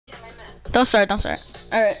Don't start, don't start.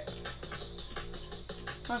 Alright.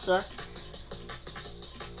 Don't start.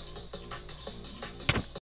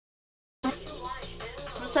 I'm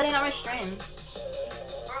setting up my stream.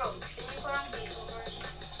 Bro, can you put on peaceful first?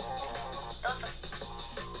 Don't start.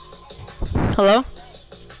 Hello?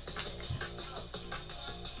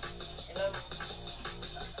 Hello?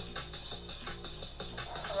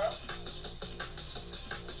 Hello?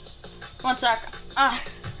 One sec.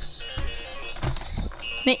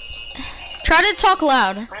 Try to talk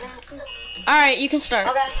loud. Alright, you can start.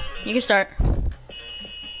 Okay. You can start.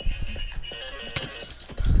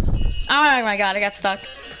 Oh my god, I got stuck.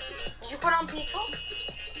 Did you put on peaceful?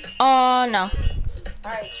 Oh, no.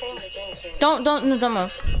 Alright, change it. Don't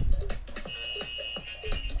move.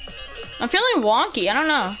 I'm feeling wonky, I don't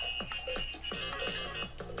know.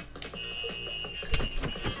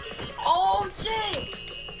 Oh, Jay!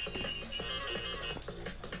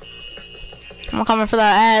 I'm coming for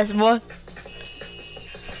that ass, boy.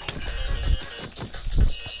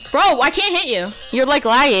 Bro, I can't hit you. You're like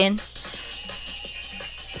lagging.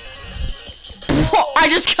 Whoa, I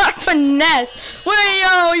just got finessed. Wait,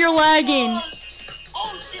 yo, you're lagging.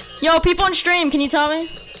 Yo, people on stream, can you tell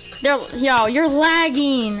me? Yo, you're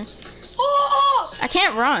lagging. I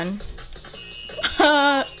can't run.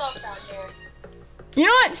 Stop down there. You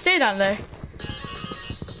know what? Stay down there.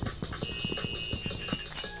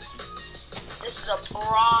 This is a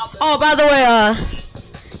problem. Oh, by the way,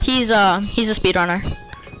 he's a speedrunner.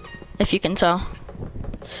 If you can tell.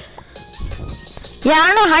 Yeah, I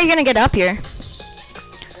don't know how you're gonna get up here. Me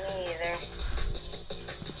either.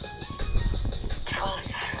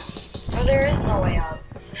 Oh, there is no way up.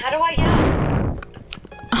 How do I get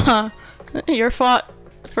up? Your fault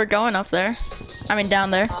for going up there. I mean, down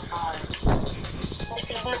there.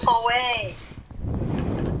 There's no way.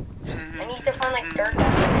 I need to find like dirt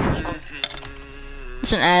down there or something.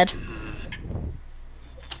 It's an ad.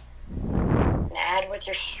 An ad with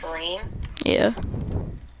your stream? Yeah.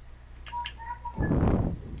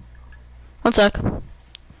 One sec. Okay.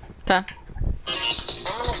 I'm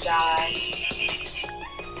gonna die.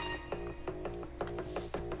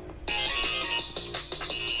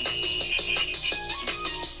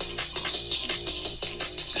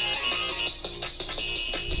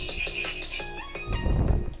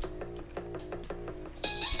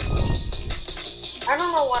 I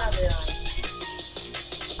don't know what I'm doing.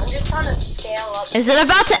 I'm just trying to scale up. Is it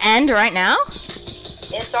about to end right now?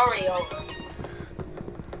 It's already over.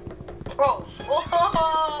 Bro, whoa!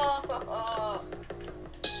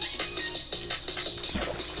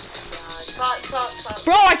 Cut.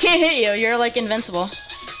 Bro, I can't hit you. You're like invincible.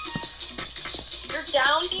 You're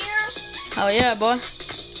down here? Oh yeah, boy.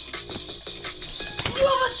 You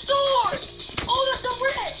have a sword! Oh, that's a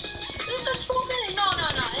rip! This is a 2-minute. No.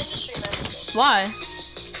 End the stream. Why?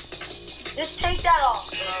 Just take that off,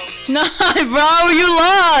 bro. No, bro, you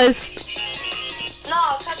lost.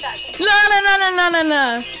 No, cut that.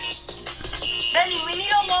 No. Benny, we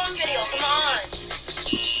need a long video. Come on.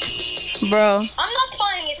 Bro. I'm not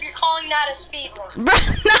playing if you're calling that a speed run. Bro,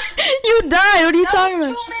 you died. What are you That talking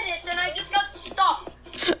was about? 2 minutes and I just got stuck.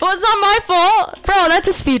 Well, it's not my fault. Bro, that's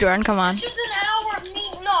a speed run. Come on. It's just an hour of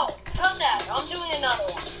me. No, cut that. I'm doing another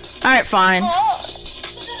one. Alright, fine.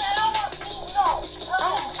 It's an hour of me. No.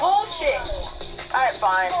 Oh, bullshit. Alright,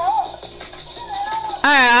 fine.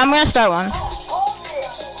 Alright, I'm gonna start one. Bullshit.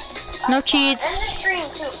 No End cheats. the stream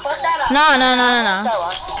too. Cut that out. No.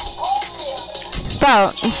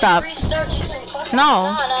 Bro, stop. Restart stream. Cut that No.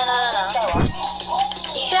 out.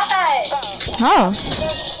 Yes. No.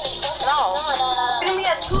 No. It's gonna be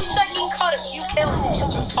a 2-second cut if you kill me.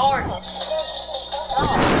 It's retarded.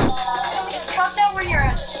 Just cut that where you're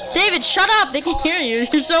at. David, shut up. They can hear you.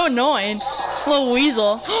 You're so annoying. Little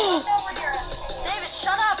weasel. David,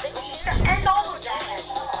 shut up. They can end all of that.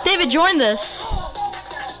 David, join this.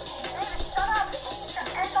 David, shut up. They can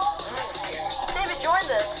end all of that. David, join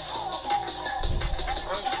this.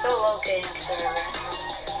 I'm still locating server.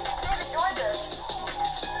 David, join this.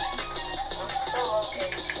 I'm still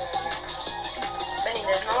locating server. Benny,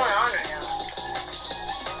 there's no one on right now.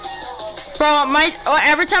 I'm still locating. Bro,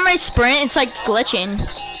 every time I sprint, it's like glitching.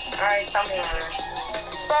 Alright, tell me when.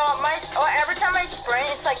 Bro, every time I sprint,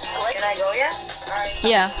 it's like glitching. Can I go yet? Alright.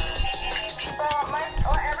 Yeah. Bro,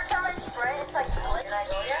 every time I sprint, it's like glitching. Can I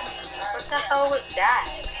go yet? What the hell was that?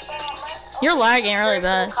 You're lagging really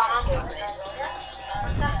bad. What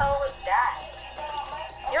the hell was that?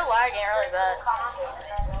 You're lagging really bad.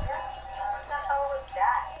 What the hell was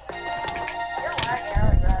that? You're lagging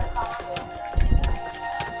really bad.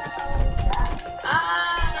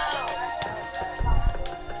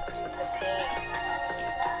 The pain.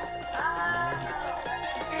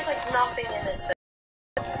 There's like nothing in this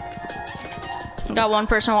video. Got one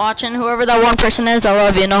person watching. Whoever that one person is, I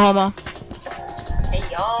love you. No homo. Hey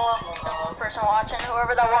y'all. Got one person watching.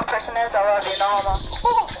 Whoever that one person is, I love you. No homo.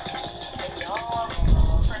 Hey y'all.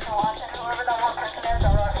 Person watching. Whoever that one person is, I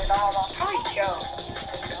love you. No homo. Probably Joe.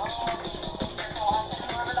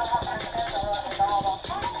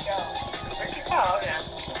 Where'd you go? Okay.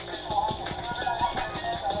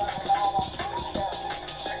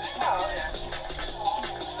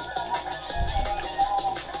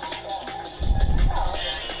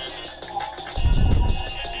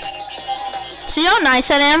 See how nice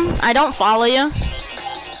I am? I don't follow you.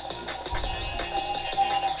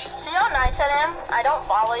 See how nice I am? I don't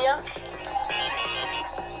follow you.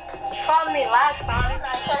 You followed me last time.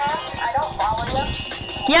 Nice I am? I don't follow you.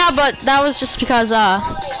 Yeah, but that was just because I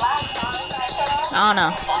don't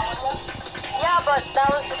know. Yeah, but that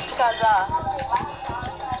was just because I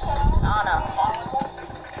don't know.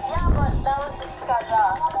 Yeah, but that was just because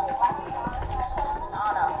I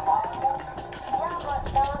don't know.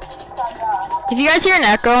 If you guys hear an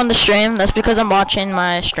echo on the stream, that's because I'm watching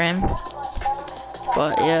my stream.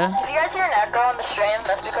 But yeah. If you guys hear an echo on the stream,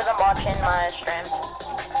 that's because I'm watching my stream.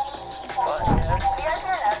 But yeah. If you guys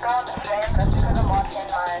hear an echo on the stream, that's because I'm watching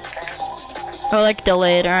my stream. Or like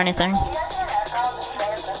delayed or anything. If you guys hear an echo on the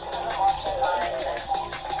stream, that's because I'm watching my stream.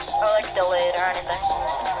 Or like delayed or anything.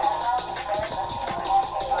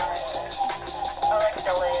 Or like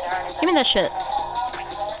delayed or anything. Give me that shit.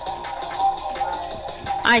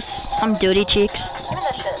 Ice, I'm duty cheeks. Give me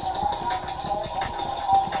that shit.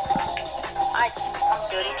 Ice, I'm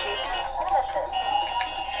duty cheeks. Give me that shit.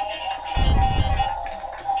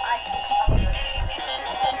 Ice, I'm duty cheeks.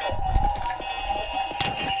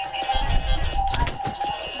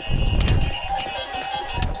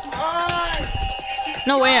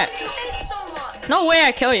 No way no way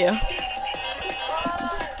I kill you. No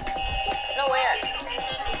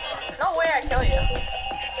way I kill you.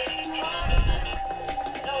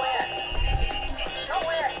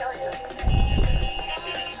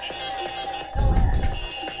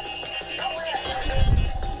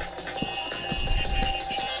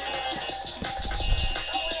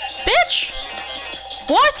 Bitch!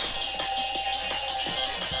 What?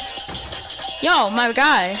 Yo, my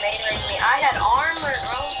guy. I had armor,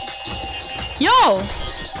 bro. Yo,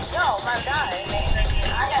 My guy.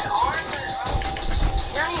 I had armor, bro.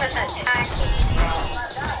 You're not even attacking, bro.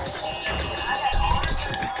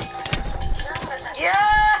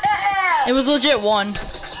 Yeah! it was legit one.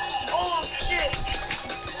 Oh shit!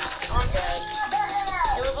 I'm dead.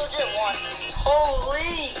 It was legit one.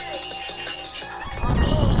 Holy!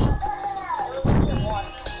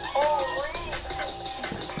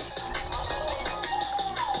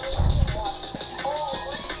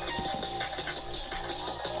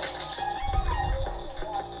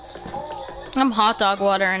 I'm hot dog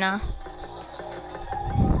water right now.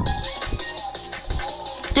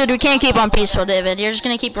 Dude, we can't keep on peaceful, David. You're just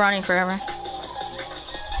gonna keep running forever. Dude,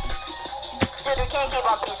 we can't keep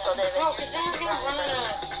on peaceful, David. No, because then we're gonna run out of...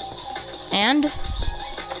 And? Dude, we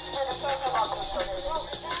can't keep on peaceful, David. Oh,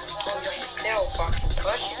 you're still fucking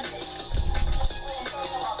pushing me.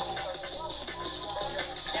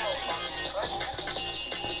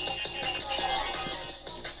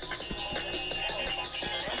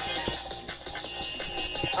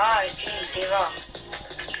 I see you give up.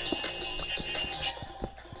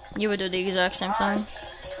 You would do the exact same I thing. see you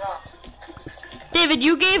give up. David,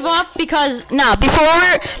 you gave up because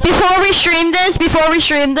before we streamed this, we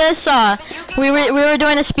were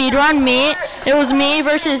doing a speed run. It was me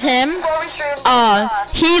versus him.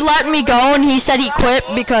 He let me go and he said he quit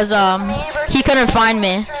because he couldn't find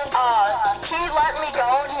me. He let me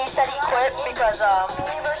go and he said he quit because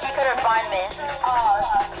he couldn't find me.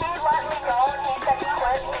 He let me go and he said he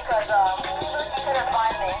quit because he couldn't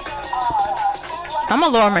find me. I'm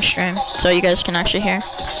gonna lower my stream so you guys can actually hear.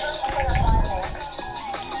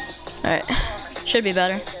 Alright, should be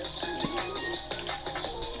better.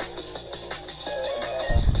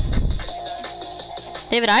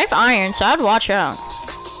 David, I have iron, so I'd watch out.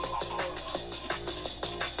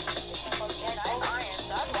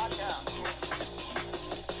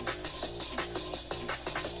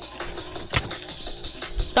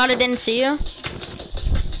 Thought I didn't see you?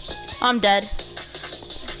 I'm dead.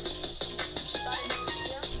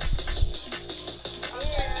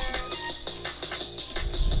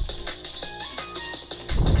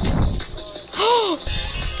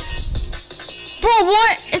 Bro,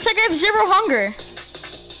 what? It's like I have zero hunger.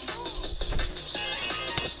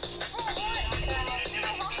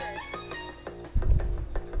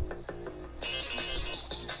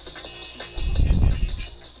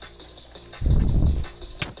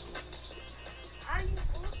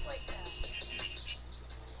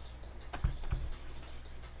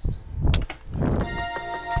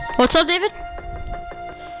 What's up, David?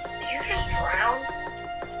 Did you just drown?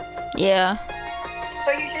 Yeah.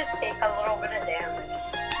 So you just take a little bit of damage.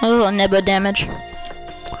 A little nib of damage.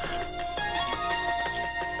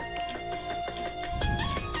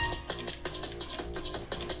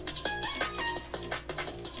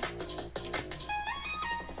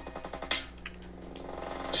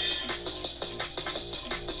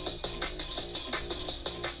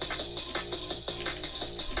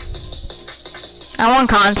 I want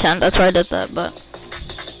content, that's why I did that, but...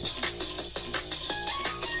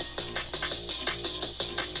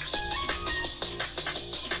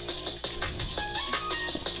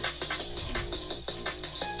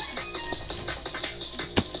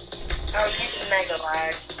 Oh, you just mega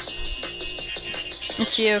lag.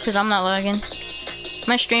 It's you, because I'm not lagging.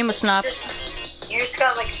 My stream will stop. You just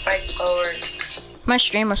got like spiked forward. My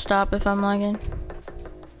stream will stop if I'm lagging.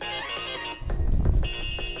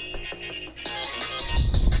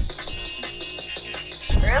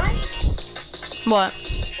 Really? What?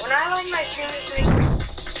 When I like my stream, just makes like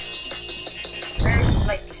very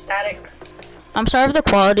like static. I'm sorry if the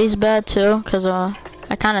quality's bad too, because I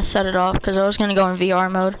kind of set it off because I was going to go in VR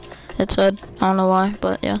mode. It said, I don't know why,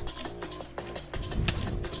 but yeah.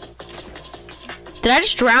 Did I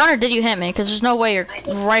just drown or did you hit me? Because there's no way you're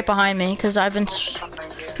right behind me because I've been...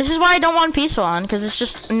 This is why I don't want peaceful on, because it's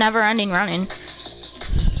just never ending running.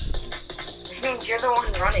 Which means you're the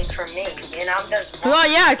one running from me, and I'm just... Well,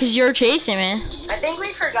 yeah, because you're chasing me. I think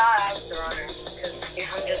we forgot I was the runner, because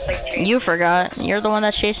I'm just like chasing. You forgot. You're the one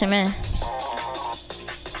that's chasing me.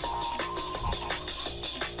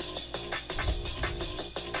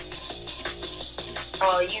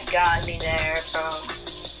 Oh, you got me there, bro.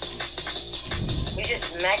 You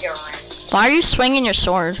just mega ran. Why are you swinging your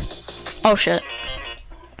sword? Oh, shit.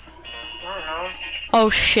 I don't know. Oh,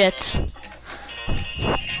 shit.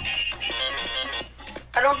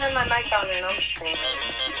 I don't have my mic on and I'm streaming.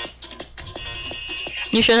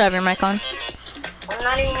 You should have your mic on. I'm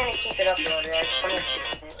not even gonna keep it uploaded. I just wanna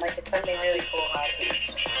stream it. Like, it's gonna be really cool live.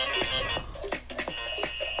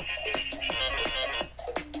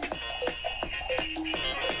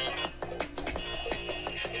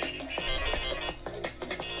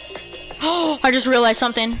 Oh, I just realized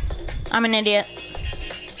something. I'm an idiot.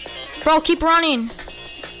 Bro, keep running.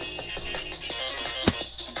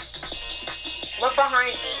 Look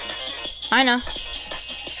behind you. I know.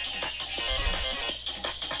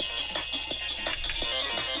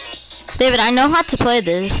 David, I know how to play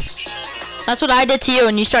this. That's what I did to you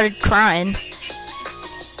and you started crying.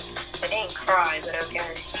 I didn't cry, but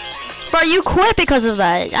okay. Bro, you quit because of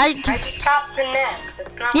that. I just got finessed.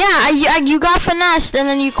 It's not. Yeah, you got finessed and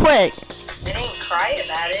then you quit. I didn't cry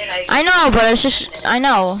about it. I know, but it's just, I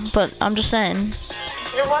know, but I'm just saying.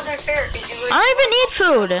 It wasn't fair because you. I don't even need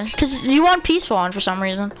food, because you want peaceful on for some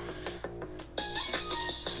reason.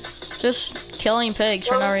 Just killing pigs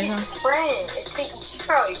for no reason. Sprint. It takes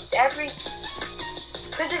every.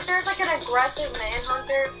 Because if there's like an aggressive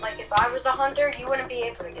manhunter, like if I was the hunter, you wouldn't be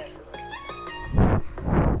able to get food.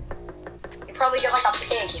 You'd probably get like a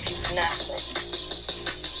pig if you finesse it.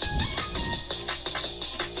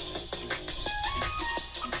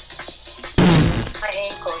 My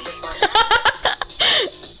ankle just went.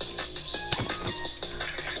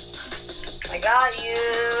 I got you.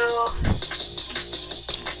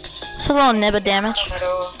 It's a little nib of damage.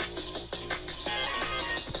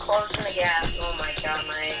 Closing the gap. Oh my god,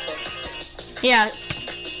 my ankles. Yeah.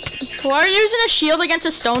 Why are you using a shield against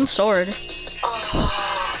a stone sword?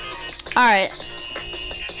 Oh, Alright.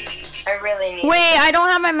 I really need. Wait, I don't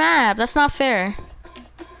have my map. That's not fair.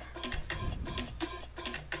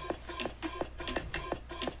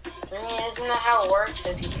 I mean, isn't that how it works?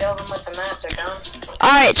 If you kill them with the map, they're done.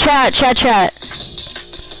 Alright, chat.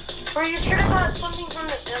 Or you should have got something from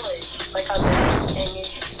the village, like a bed, and you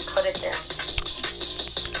just put it down.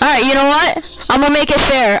 Alright, you know what? I'm gonna make it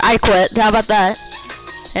fair. I quit. How about that?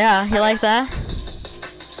 Yeah, you like that?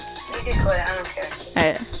 You can quit, I don't care.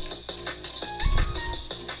 Alright.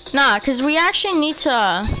 Nah, because we actually need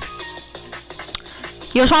to...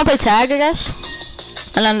 You just want to play tag, I guess?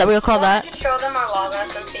 And then we'll call that. Just show them our lava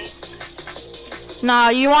SMP. Nah,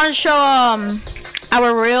 you want to show,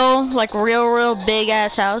 our real big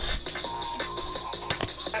ass house?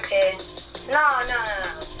 Okay. No.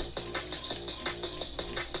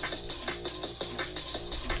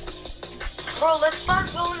 Bro, let's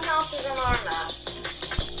start building houses on our map.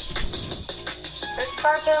 Let's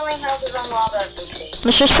start building houses on Lava SMP.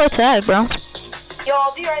 Let's just play tag, bro. Yo,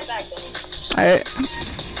 I'll be right back then. Alright.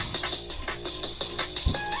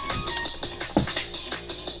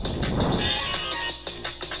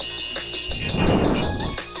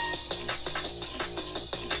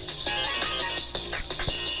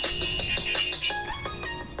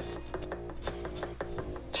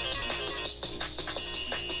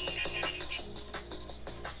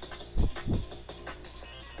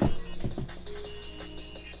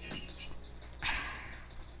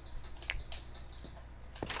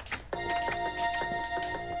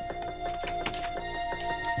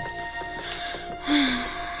 I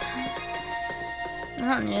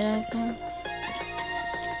don't need anything.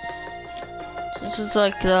 This is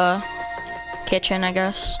like the kitchen, I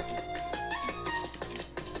guess.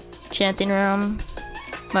 Chanting room.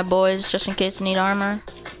 My boys, just in case they need armor.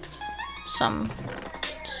 Some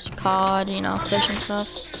cod, you know, fish and stuff.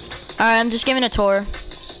 Alright, I'm just giving a tour.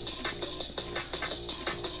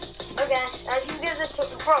 Okay, as you give it to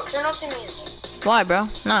bro, turn off the music. Why, bro?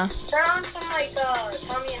 Nah. Turn on some like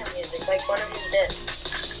Tommy and music, like one of his discs.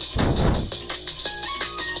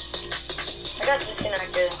 I got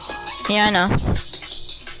disconnected. Yeah, I know.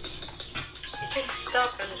 It's just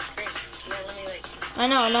stuck on the screen. Let me like. I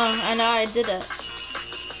know, I did it.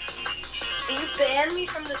 Did you ban me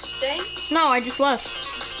from the thing? No, I just left.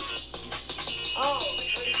 Oh,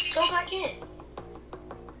 well, just go back in.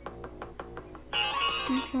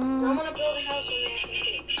 So I'm gonna build a house on the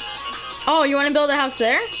SMP. Oh, you want to build a house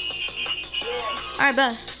there? Yeah. Alright,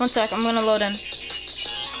 bet. One sec, I'm gonna load in.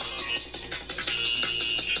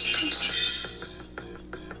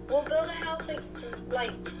 We'll build a house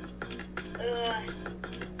like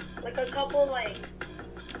a couple like.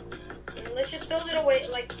 Let's just build it away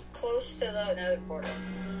like close to the nether portal.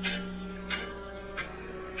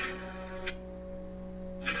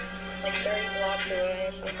 Like 30 blocks away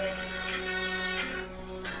or something.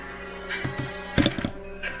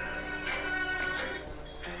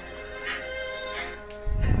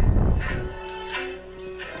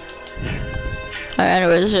 Alright,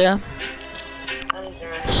 anyways, yeah.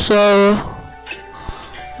 So,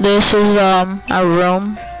 this is, our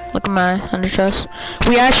room. Look at my under chest.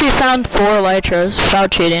 We actually found 4 elytras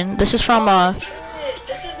without cheating. This is from, This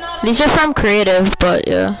is not these are from Creative, but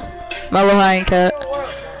yeah. Mellow High and Cat.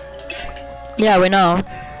 Yeah, we know.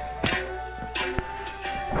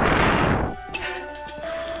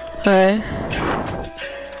 Alright.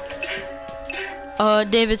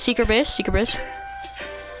 David, secret base. Bro,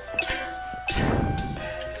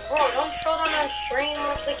 don't show them on stream.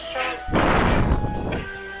 Looks like Sean's.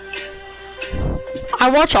 I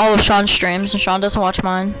watch all of Sean's streams, and Sean doesn't watch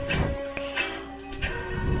mine.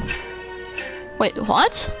 Wait,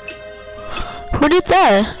 what? Who did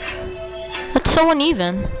that? That's so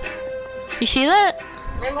uneven. You see that?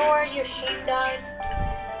 Remember where your sheep died?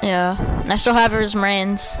 Yeah. I still have his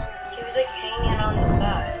reins. He was like hanging on the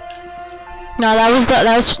side. No, that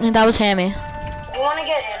was Hammy. You want to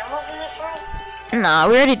get animals in this world? Nah,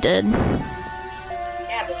 we already did.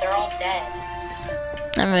 Yeah, but they're all dead.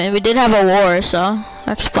 I mean, we did have a war, so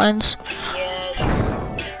that explains.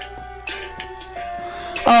 Yeah.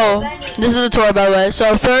 Oh, this is the tour, by the way.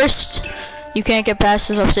 So first, you can't get past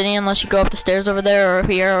this obsidian unless you go up the stairs over there or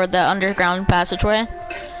here or the underground passageway.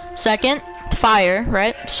 Second, fire,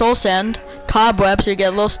 right? Soul sand, cobwebs, so you get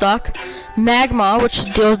a little stuck. Magma, which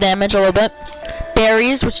deals damage a little bit.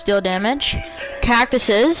 Berries, which deal damage.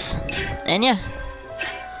 Cactuses, and yeah,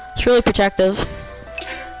 it's really protective.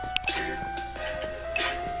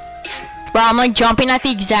 Bro, I'm like jumping at the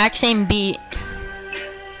exact same beat.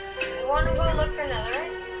 You want to go look for netherite?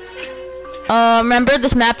 Remember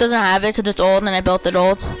this map doesn't have it because it's old and I built it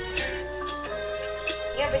old.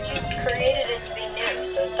 Yeah, but you created it to be new,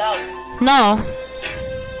 so it does. No.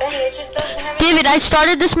 Benny, it just doesn't have David, I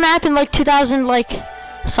started this map in like 2000, like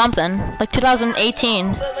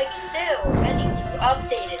 2018. But like still, Benny, you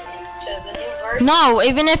updated it to the new version. No,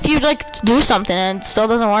 even if you like do something and it still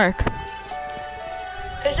doesn't work.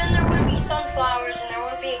 Because then there wouldn't be sunflowers and there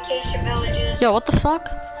wouldn't be acacia villages. Yo, what the fuck?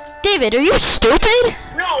 David, are you stupid?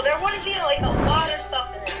 No, there wouldn't be like a lot of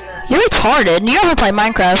stuff in this map. You're retarded. You haven't played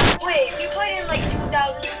Minecraft. Wait, if you played in like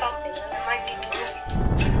 2000 or something, then there might be rubies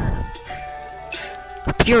in this map.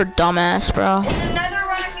 You're a dumbass, bro. And the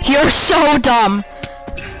netherrack is You're so dumb.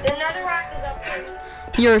 The netherrack is up there.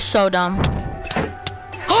 You're so dumb.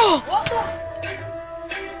 What the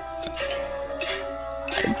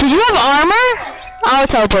Did you have armor? I'll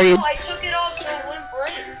teleport you. No, I took it off so it wouldn't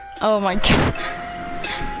break. Oh my god.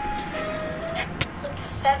 Like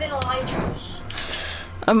 7 elytras.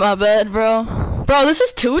 My bad, bro. Bro, this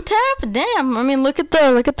is 2-tap? Damn. I mean, look at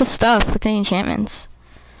the stuff. Look at the enchantments.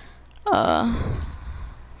 My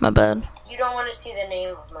bad. You don't want to see the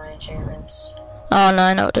name of my enchantments. Oh no,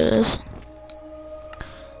 I know what it is.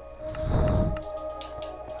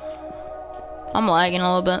 I'm lagging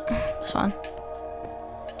a little bit. It's fine.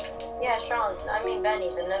 Yeah, Sean. I mean, Benny.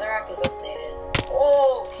 The netherrack is updated.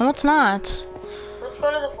 Oh. No, it's not. Let's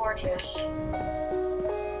go to the fortress.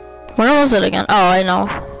 Where was it again? Oh, I know.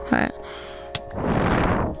 Alright.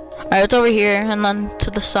 Alright, it's over here and then to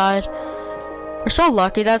the side. We're so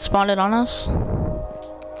lucky that spawned it on us.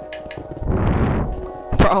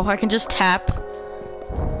 Bro, I can just tap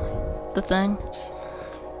the thing.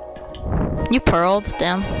 You pearled?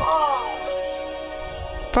 Damn. Oh.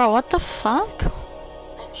 Bro, what the fuck?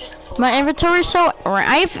 Just My inventory's so...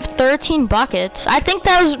 I have 13 buckets. I think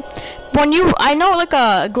that was... When you... I know like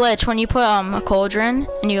a glitch. When you put a cauldron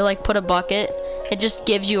and you like put a bucket, it just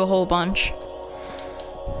gives you a whole bunch.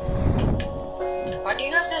 Why do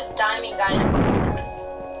you have this diamond guy in a cauldron?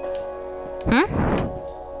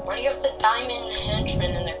 Why do you have the diamond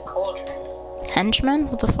henchman in a cauldron? Henchman?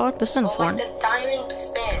 What the fuck? This isn't fun. Like the diamond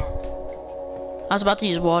stand. I was about to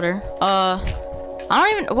use water. I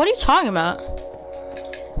don't even... What are you talking about?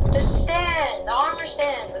 The stand, the armor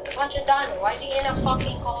stand with a bunch of diamonds. Why is he in a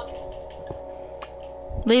fucking cauldron?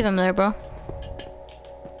 Leave him there, bro.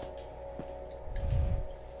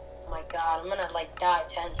 Oh my god, I'm gonna like die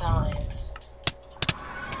 10 times.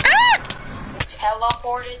 You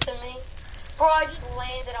teleported to me? Bro, I just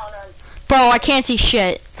landed on a... Bro, I can't see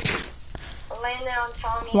shit. I landed on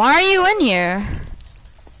Tommy. Why are you in here?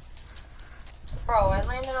 Bro, I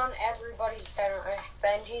landed on everybody's dead,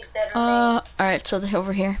 Benji's dead remains. Alright, so they're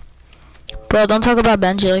over here. Bro, don't talk about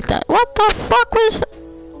Benji like that. What the fuck was...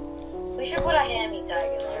 We should put a hammy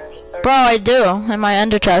tag in there. Just so Bro, I do, in my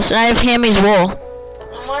ender chest, and I have Hammy's wool.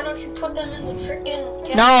 Why don't you put them in the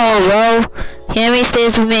freaking... No, bro. Hammy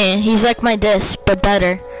stays with me. He's like my disc, but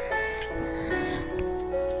better.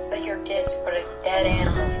 Like your disc, but a dead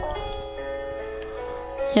animal form.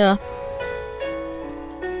 Yeah.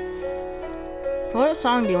 What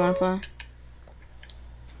song do you want to play?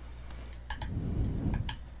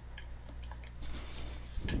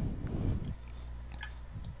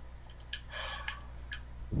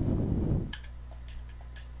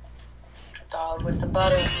 Dog with the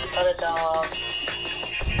butter dog.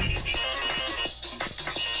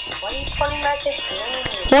 Why are you pointing back the dream?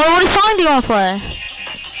 What song do you want to play?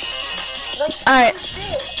 Like, Alright. who's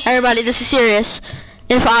this? Everybody, this is serious.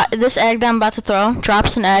 If this egg that I'm about to throw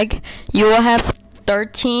drops an egg, you will have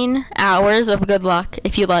 13 hours of good luck,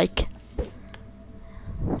 if you like.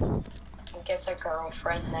 Gets a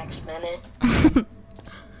girlfriend next minute. I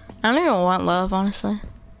don't even want love, honestly.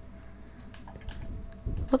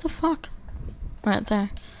 What the fuck? Right there.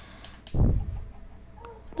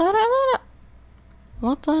 Da-da-da-da.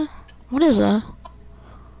 What the? What is that?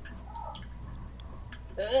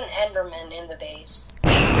 There's an Enderman in the base.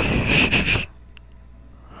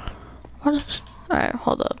 What is... Alright,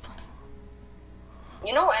 hold up.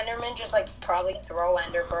 You know Enderman just like probably throw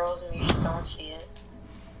ender pearls and you just don't see it.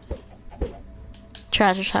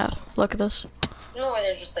 Tragic have. Look at this. You know where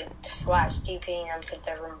they're just like slash DPM to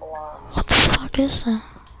different blocks. What the fuck is that?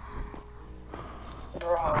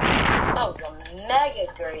 Bro, that was a mega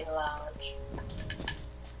great launch.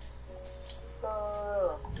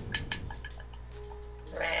 Ooh.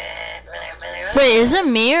 Wait, is it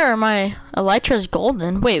me or my elytra's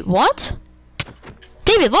golden? Wait, what?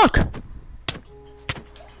 David, look!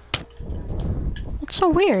 That's so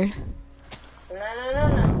weird.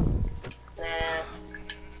 No.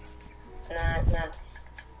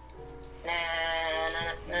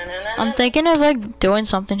 I'm thinking of like doing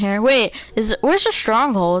something here. Wait, where's the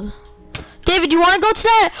stronghold? David, you want to go to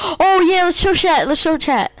that? Oh yeah, let's show chat. Let's show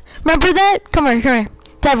chat. Remember that? Come here.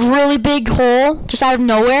 That really big hole just out of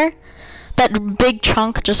nowhere. That big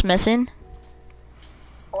chunk just missing.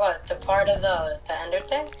 What? The part of the ender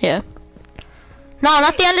thing? Yeah. No,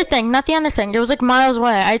 not the ender thing. Not the ender thing. It was like miles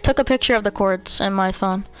away. I took a picture of the cords in my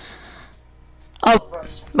phone. Oh,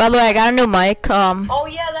 by the way, I got a new mic. Oh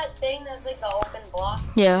yeah, that thing that's like the open block.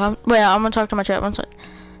 Yeah. Wait, I'm gonna talk to my chat one second.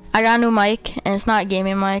 I got a new mic, and it's not a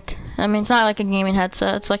gaming mic. I mean, it's not like a gaming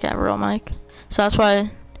headset. It's like a real mic. So that's why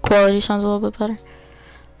quality sounds a little bit better.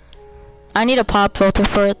 I need a pop filter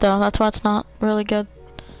for it though. That's why it's not really good.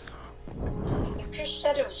 You just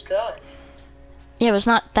said it was good. Yeah, but it's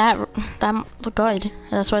not that good.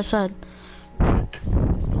 That's what I said.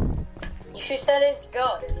 You said it's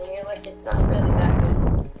good, and then you're like, it's not really that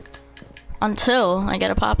good. Until I get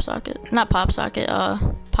a pop socket. Not pop socket,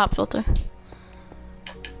 pop filter.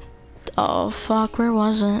 Oh, fuck, where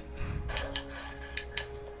was it?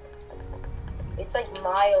 It's like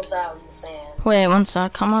miles out in the sand. Wait, one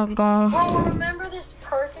sec, I'm gonna go... Bro, remember this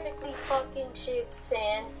perfectly fucking shaped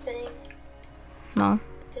sand thing? No.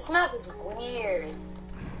 This map is weird.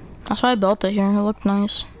 That's why I built it here, it looked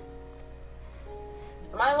nice.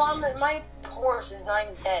 My horse is not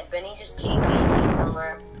even dead, but he just TP'd me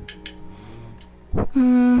somewhere.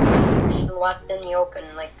 Just left in the open,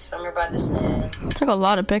 like somewhere by the sand. I took a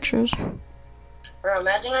lot of pictures. Bro,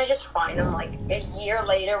 imagine I just find him, like, a year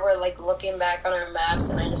later, we're, like, looking back on our maps,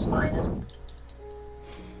 and I just find him.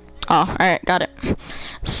 Oh, alright, got it. Yeah,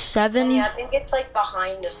 I think it's, like,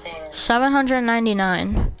 behind the sand.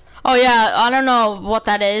 799. Oh yeah, I don't know what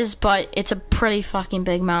that is, but it's a pretty fucking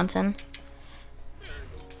big mountain.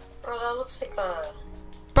 Bro, that looks like a...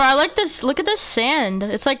 Bro, I like this. Look at this sand.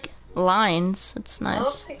 It's like lines. It's That nice.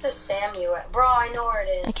 looks like the Samuel. Bro, I know where it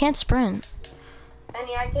is. I can't sprint.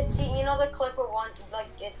 Benny, I could see, you know the cliff with one, like,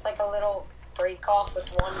 it's like a little break off with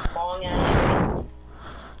one long ass tree?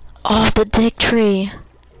 Oh, the dick tree.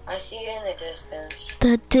 I see it in the distance.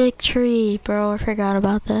 The dick tree, bro. I forgot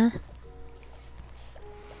about that.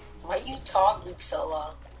 Why you talking so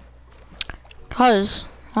low? Cause,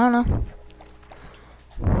 I don't know.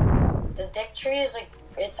 The dick tree is like,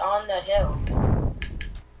 it's on the hill.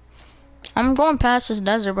 I'm going past this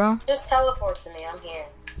desert, bro. Just teleport to me, I'm here.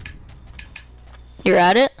 You're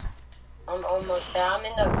at it? I'm almost there. I'm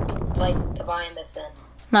in the, like, the biome it's in.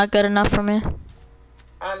 Not good enough for me.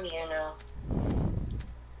 I'm here now.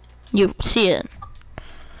 You see it.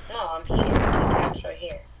 No, I'm here. The cap's right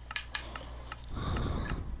here.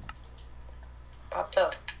 Popped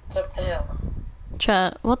up. It's up the hill.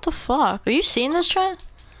 Chat, what the fuck? Are you seeing this, chat?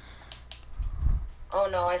 Oh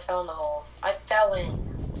no, I fell in the hole. I fell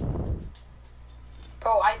in.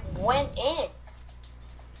 Bro, I went in.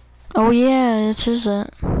 Oh yeah, it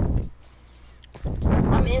isn't.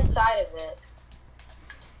 I'm inside of it.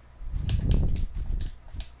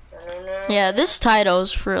 Yeah, this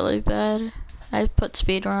title's really bad. I put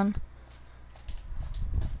speedrun.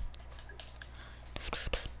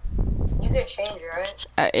 You could change it,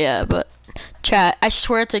 right? Yeah, but chat, I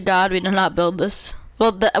swear to God, we did not build this.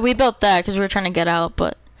 Well, we built that because we were trying to get out,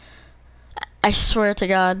 but I swear to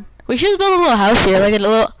God, we should build a little house here, like a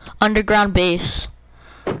little underground base.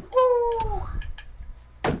 Ooh.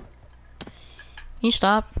 You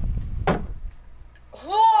stop.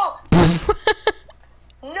 Whoa!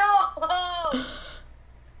 No!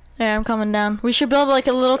 Yeah, I'm coming down. We should build like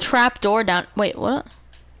a little trap door down. Wait, what?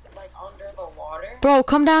 Like under the water? Bro,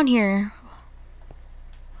 come down here.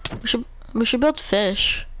 We should build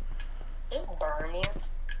fish. Just burn you.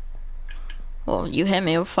 Well, you hit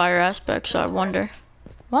me with fire aspect, so I wonder.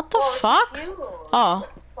 What the Oh, it's fuck? cute. Oh,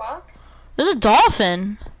 What? there's a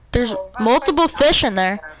dolphin. There's Oh, that's multiple like fish in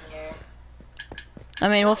there. down here. I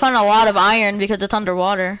mean, we'll find a lot of iron because it's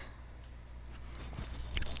underwater.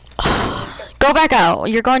 Go back out.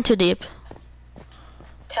 You're going too deep.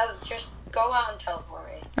 Just go out and teleport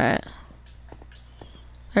me. Alright.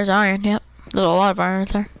 There's iron, yep. There's a lot of iron right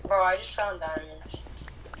there. Bro, I just found diamonds.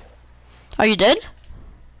 Oh, you did?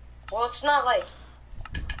 Well, it's not like...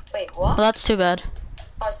 Wait, what? Well, that's too bad.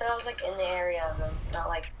 Oh, I said I was like in the area of them, not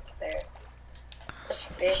like there. There's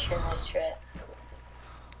fish in this shit.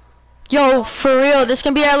 Yo, for real, this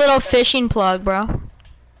can be our little fishing plug, bro.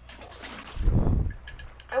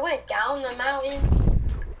 I went down the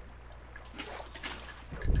mountain.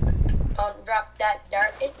 Don't drop that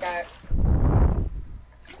dirty dirt.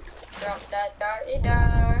 Drop that dirty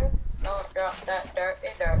dirt. Don't drop that dirty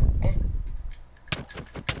dirt.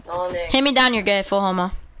 No, Nick. Hit me down, you're gay, full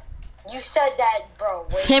homo. You said that, bro.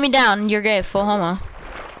 Wait. Hit me down, you're gay, full homo.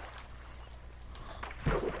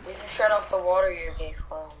 If you shut off the water, you're gay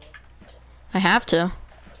for me. I have to.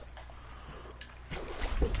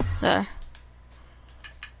 There.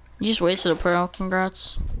 You just wasted a pearl,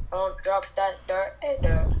 congrats. Don't drop that dirty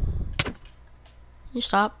dirt. You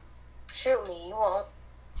stop. Shoot me, you won't.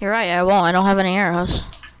 You're right, I won't. I don't have any arrows.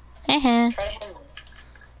 Heh. Try to hit me.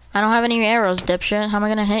 I don't have any arrows, dipshit. How am I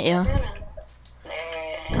gonna hit you?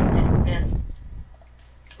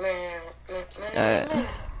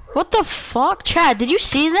 What the fuck? Chad, did you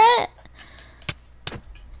see that?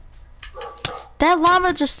 That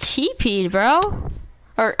llama just TP'd, bro.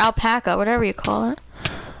 Or alpaca, whatever you call it.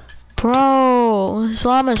 Bro, this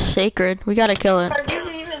llama's sacred. We gotta kill it. Are you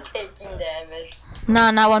even taking damage?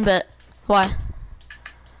 Nah, not one bit. Why?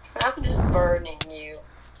 I'm just burning you.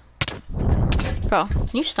 Bro, can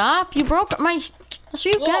you stop? You broke my... That's what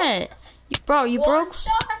you get. Bro, you One broke...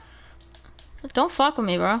 shot? Don't fuck with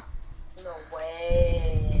me, bro. No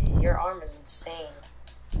way. Your arm is insane.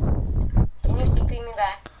 Can you TP me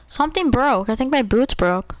back? Something broke. I think my boots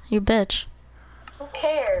broke. You bitch. Who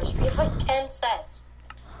cares? We have like 10 sets.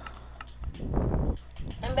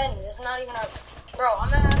 And Benny, this is not even our... Bro,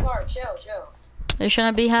 I'm at half heart. Chill. You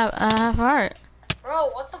shouldn't be half heart. Bro,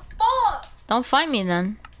 what the fuck? Don't find me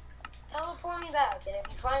then. Teleport me back, and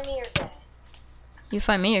if you find me, you're dead. You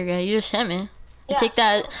find me, you're gay. You just hit me. Yeah,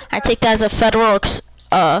 I take that as a federal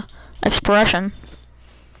expression.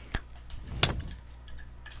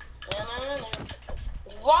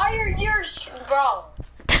 Why are your bro?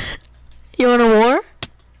 You want a war?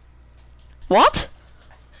 What?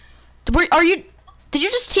 Are you? Did you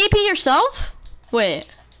just TP yourself? Wait.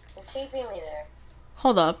 TP me there.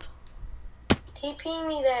 Hold up. TP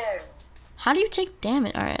me there. How do you take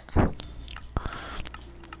damage? Alright.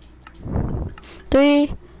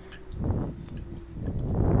 3.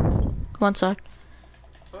 1 sec.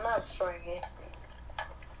 I'm not destroying it.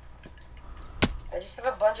 I just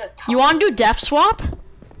have a bunch of You want to do def swap?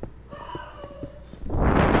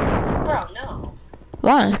 Bro, no.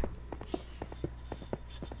 Why?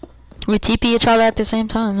 We TP each other at the same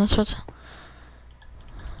time. That's what's...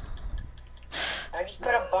 I just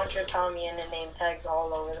put a bunch of Tommy in the name tags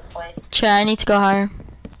all over the place. Chat, I need to go higher.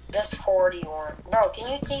 Just 41. Bro,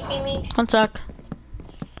 can you TP me? 1 sec.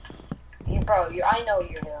 I know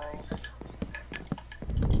what you're doing.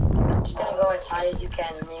 Just gonna go as high as you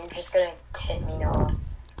can, and then you're just gonna hit me now.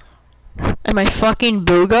 Am I fucking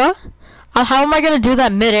booga? How am I gonna do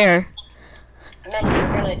that midair? And then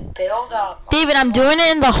you're gonna build up. David, I'm doing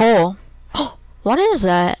it in the hole. What is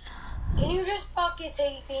that? Can you just fucking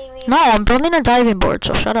TP me? No, I'm building a diving board,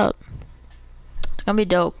 so shut up. It's gonna be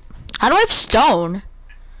dope. How do I have stone?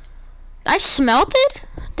 I smelted?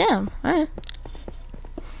 Damn, alright.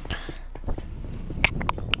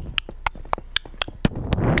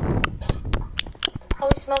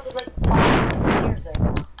 Probably smelted like 5 years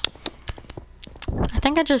ago. I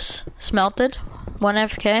think I just smelted 1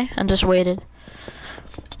 FK and just waited.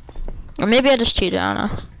 Or maybe I just cheated, I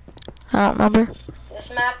don't know. I don't remember. This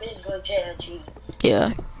map is legit a cheat.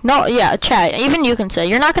 Yeah. No, yeah, chat. Even you can say.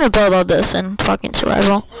 You're not gonna build all this in fucking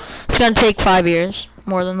survival. It's gonna take 5 years.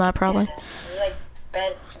 More than that, probably. Yeah, it's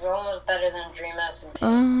like, we're almost better than Dream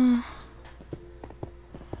SMP.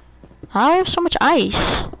 How do I have so much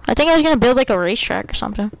ice? I think I was gonna build like a racetrack or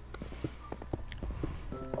something.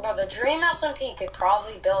 Bro, the Dream SMP could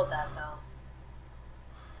probably build that,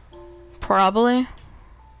 though. Probably.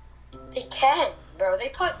 They can, bro. They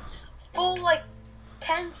put full, like,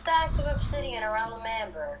 10 stacks of obsidian around the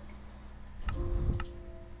Manberg.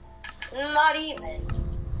 Not even.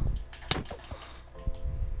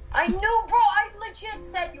 I knew, bro. I legit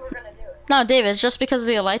said you were gonna do it. No, David, it's just because of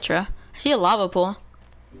the elytra. I see a lava pool.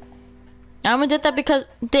 I only did that because...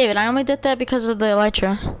 David, I only did that because of the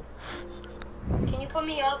elytra. Can you put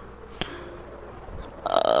me up?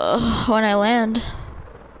 When I land.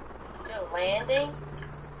 Good landing?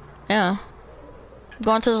 Yeah. I'm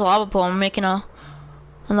going to this lava pool. I'm making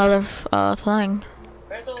another thing.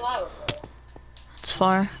 Where's the lava pool? It's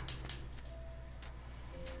far.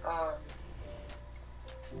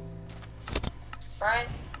 Right?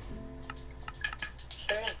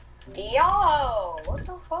 Yo! What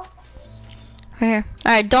the fuck? Right here.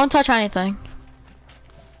 Alright, don't touch anything.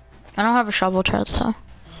 I don't have a shovel chest, so.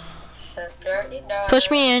 Dirty dog.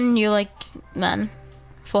 Push me in, you like men.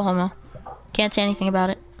 Full homo. Can't say anything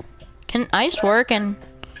about it. Can ice work and...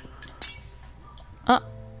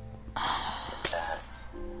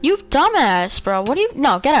 You dumbass, bro. What do you...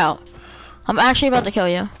 No, get out. I'm actually about to kill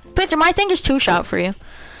you. Picture, my thing is 2-shot for you.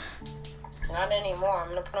 Not anymore. I'm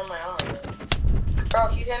gonna put on my arm. Bro,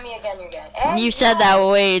 if you hit me again, you're gay. Hey, You said that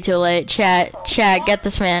way too late. Chat, get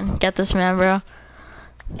this man. Get this man, bro.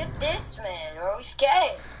 Get this man, bro. He's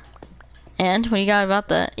gay. And what do you got about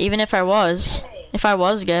that? Even if I was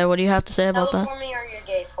gay, what do you have to say about Tell that? for me or you're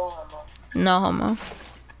gay, full homo. No homo.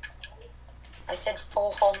 I said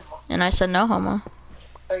full homo. And I said no homo.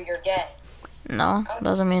 So you're gay. No,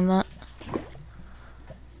 doesn't mean that.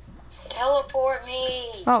 Teleport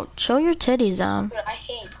me. Oh, show your titties down. Dude, I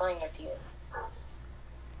hate playing with you.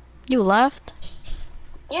 You left?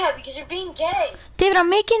 Yeah, because you're being gay. David, I'm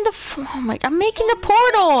making the I'm making the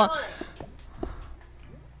portal.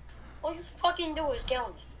 All you fucking do is kill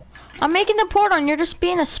me. I'm making the portal and you're just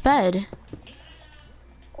being a sped.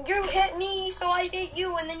 You hit me, so I hit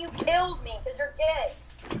you, and then you killed me because you're gay.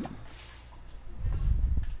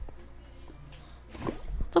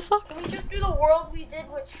 The fuck? Can we just do the world we did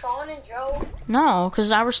with Sean and Joe? No,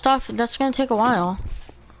 because our stuff, that's gonna take a while.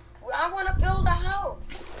 I want to build a house.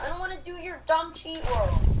 I don't want to do your dumb cheat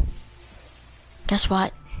world. Guess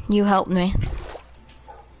what? You helped me.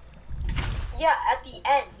 Yeah, at the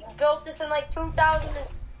end. You built this in like 2000 and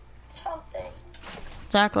something.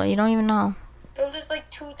 Exactly, you don't even know. Built this like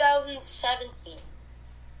 2017.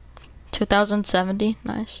 2070,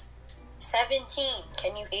 nice. 17.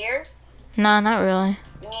 Can you hear? Nah, not really.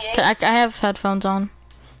 You need I 8? have headphones on.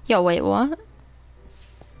 Yo, wait, what?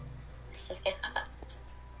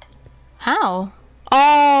 How?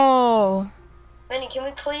 Oh! Benny, can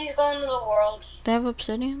we please go into the world? They have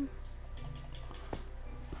obsidian?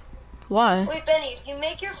 Why? Wait, Benny, if you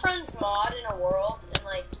make your friends mod in a world and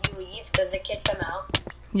like you leave, does it kick them out?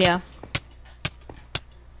 Yeah.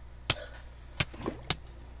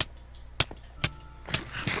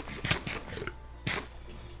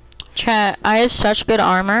 Chat, I have such good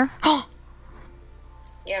armor.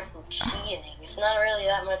 not really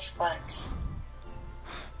that much flex.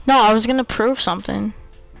 No, I was gonna prove something.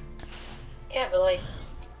 Yeah, but like.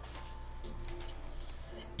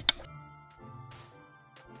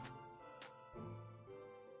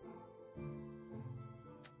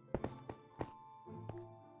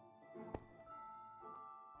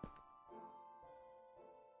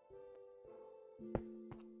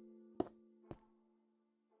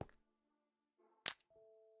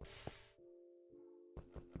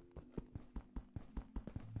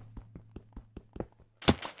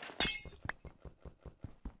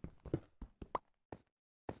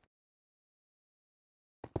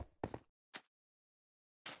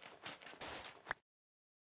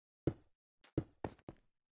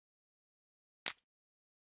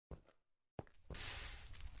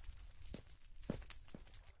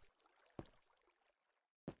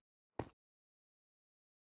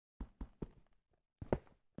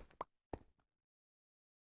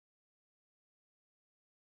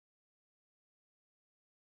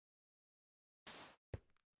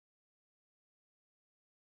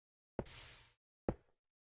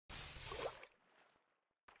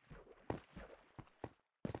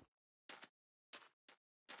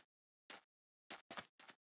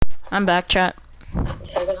 I'm back, chat. Yeah,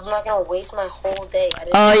 because I'm not gonna waste my whole day.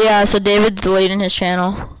 Oh yeah, so David's deleting his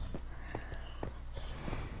channel.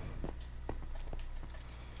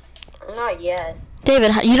 Not yet.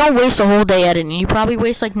 David, you don't waste a whole day editing. You probably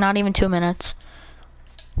waste like not even 2 minutes.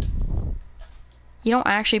 You don't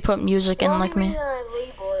actually put music in like me. The only reason I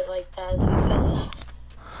label it like that is because...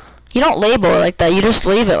 You don't label it like that. You just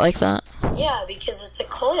leave it like that. Yeah, because it's a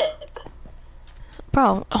clip.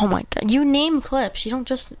 Bro, oh my god. You name clips. You don't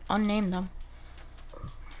just unname them.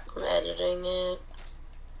 I'm editing it.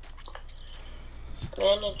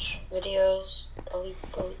 Manage videos. Delete.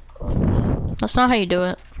 That's not how you do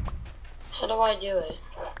it. How do I do it?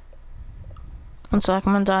 1 sec,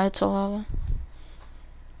 I'm gonna die to lava.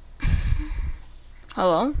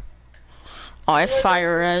 Hello? Oh, I have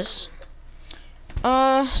fire res.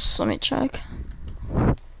 So let me check.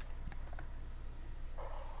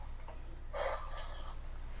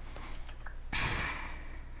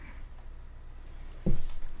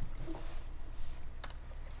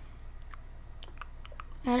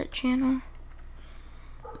 Edit channel.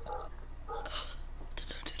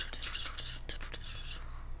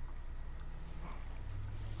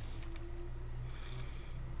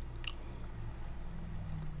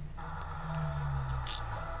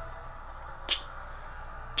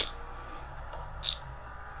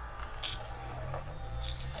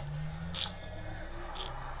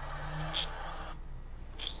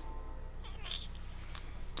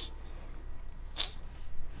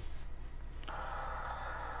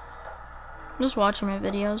 I'm just watching my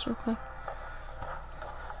videos real quick.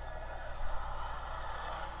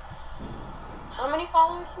 How many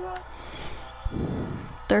followers do you have?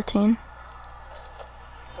 13.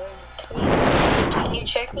 Can you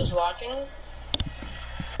check who's watching?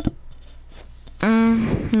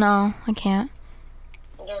 No, I can't.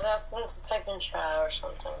 Just ask them to type in chat or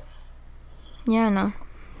something. Yeah, I know.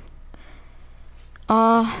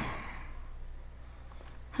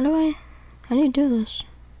 How do you do this?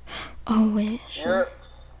 Oh, wait, sure.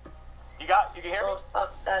 You can hear me?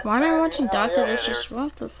 Why am I watching Dr. This is,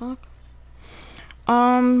 what the fuck?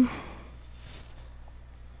 I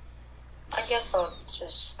guess I'll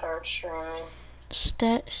just start streaming.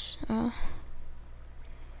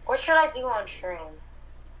 What should I do on stream?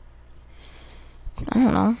 I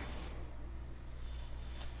don't know.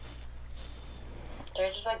 Do I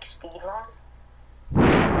just like speedrun?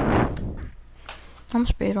 I'm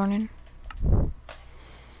speedrunning.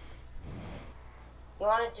 You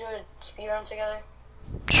wanna do a speedrun together?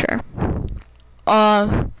 Sure.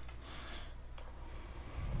 Alright,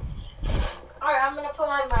 I'm gonna put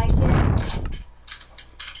my mic in.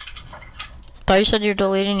 Thought you said you're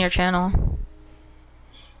deleting your channel.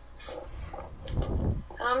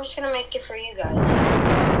 I'm just gonna make it for you guys.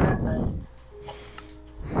 I'm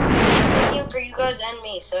making it for you guys and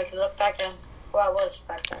me, so I can look back at who I was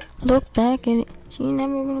back then. Look back at it. She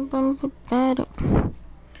never gonna put that up.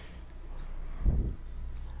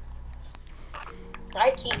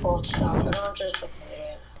 I keep old stuff. I don't just look at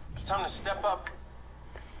it. It's time to step up.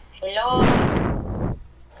 Hello?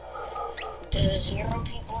 There's 0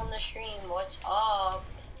 people in the stream. What's up?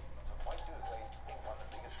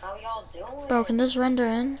 How y'all doing? Bro, can this render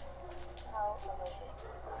in?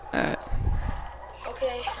 Alright.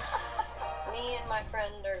 Okay. Me and my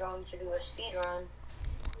friend are going to do a speed run.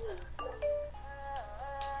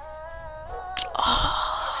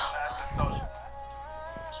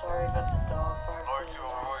 Sorry about the dog barking.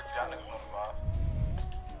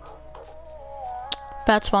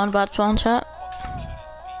 Bat spawn, chat.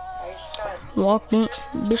 I just got Walking.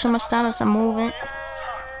 Bitch, I'm a status, I'm moving.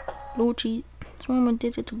 Blue cheese. Someone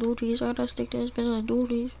did it to blue cheese. I gotta stick to this bitch like blue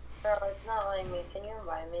cheese. Bro, it's not letting me. Can you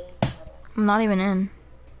invite me? I'm not even in.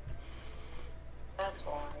 That's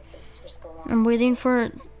why, because it's just so long. I'm waiting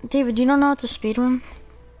for... David, you don't know how to speedrun?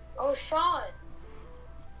 Oh, Sean!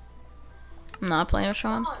 I'm not playing with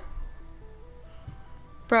Sean. Sean!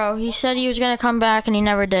 Bro, he said he was gonna come back and he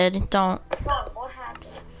never did. Don't. Sean, what happened?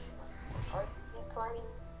 Are you playing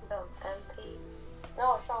the MP?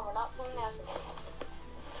 No, Sean, we're not playing that.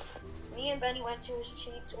 Me and Benny went to his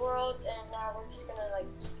cheats world, and now we're just gonna, like,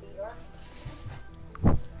 speedrun.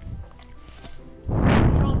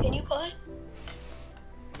 Sean, can you play?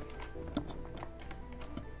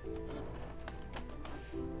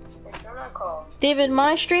 You're not called. David,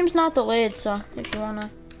 my stream's not delayed, so if you wanna.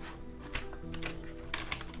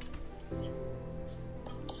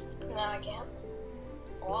 No, I can't.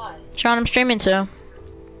 Why? Sean, I'm streaming too.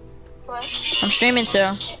 What? I'm streaming too.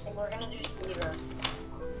 And we're gonna do speedrun.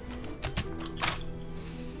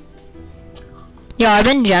 Yo, I've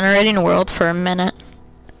been generating a world for a minute.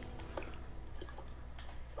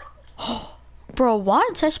 Bro,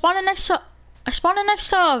 what? I spawned in next to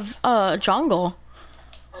jungle.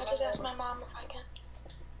 I just asked my mom if I can.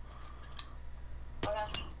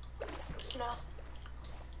 Okay. No.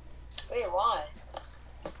 Wait, why?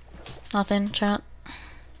 Nothing, chat.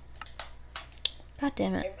 God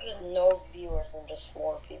damn it. Maybe there's no viewers and just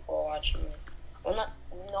 4 people watching me. Well, not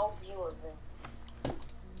no viewers and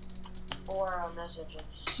 4 messages.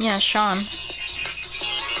 Yeah, Sean.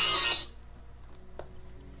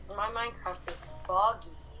 My Minecraft is buggy.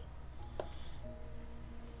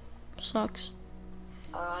 Sucks.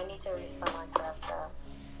 I need to restart Minecraft.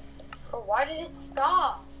 Bro, why did it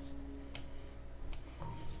stop?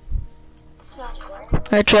 Not great.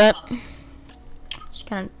 Alright, chat. Just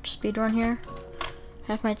gonna speedrun here.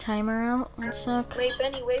 Have my timer out. One sec. Wait,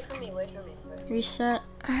 Benny, wait for me. Reset.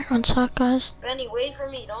 Alright, one sec, guys. Benny, wait for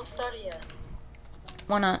me. Don't start it yet.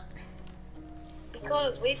 Why not?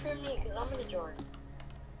 Because, wait for me, because I'm gonna join.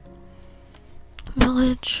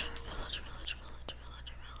 Village.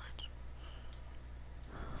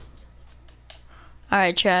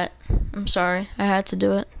 Alright, chat. I'm sorry. I had to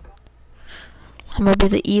do it. I'm gonna be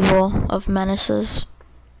the evil of menaces.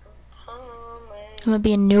 I'm gonna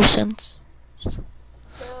be a nuisance.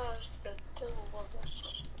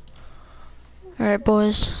 Alright,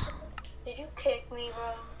 boys. Did you kick me,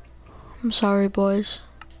 bro? I'm sorry, boys.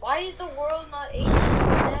 Why is the world not able to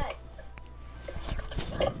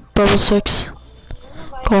connect? Bubble 6.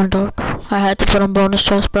 Corn dog. I had to put on bonus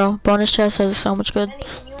chest, bro. Bonus chest has so much good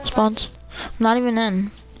spawns. I'm not even in.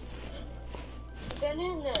 Get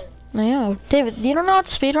in there. No, yeah. David, you don't know how to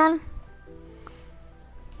speedrun?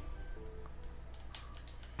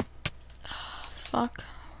 Fuck.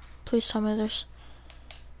 Please tell me there's...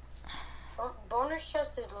 Bonus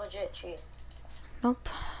chest is legit cheap. Nope.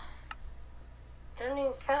 Doesn't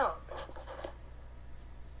even count.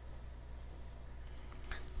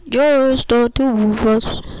 Just the two of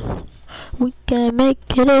us. We can make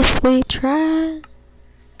it if we try.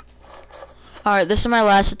 Alright, this is my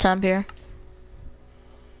last attempt here.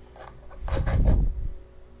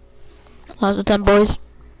 Last attempt, boys.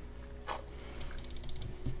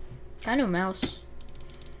 Got a new mouse.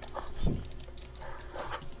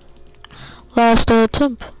 Last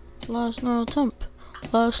attempt. Last attempt.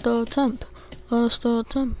 Last attempt. Last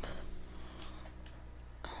attempt.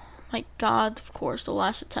 My god, of course, the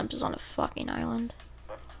last attempt is on a fucking island.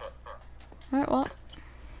 Alright, well.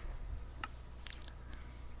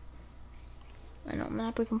 I know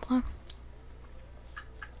map we can play.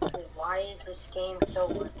 Why is this game so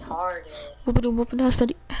retarded? This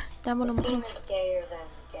game is gayer than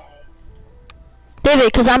gay.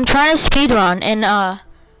 David, cause I'm trying to speedrun and oh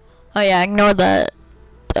yeah, ignore that.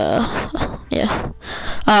 Yeah.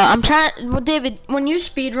 I'm trying. Well, David, when you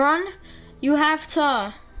speedrun, you have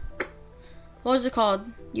to. What is it called?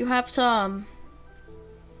 You have to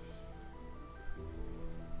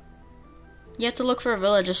you have to look for a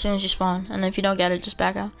village as soon as you spawn, and if you don't get it, just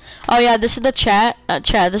back out. Oh yeah, this is the chat.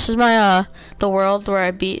 Chat. This is my the world where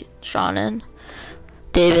I beat Sean and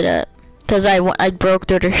David at, cause I broke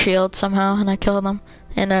through their shield somehow and I killed them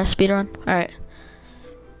in a speedrun. All right.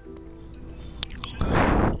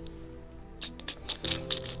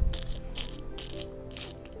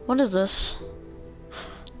 What is this?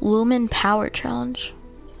 Lumen Power Challenge.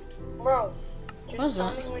 Bro, What is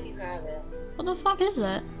that? tell me when you have it. What the fuck is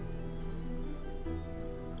that?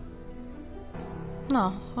 No,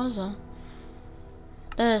 what is that?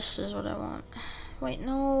 This is what I want. Wait,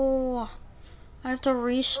 no. I have to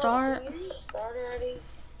restart. Can you restart already?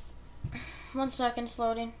 1 second, it's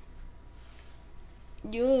loading.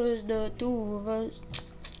 Just the two of us.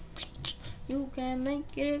 You can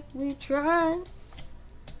make it if we try.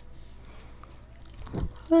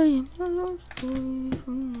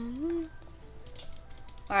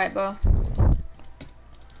 Alright, bro.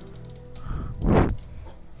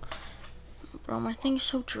 Bro, my thing's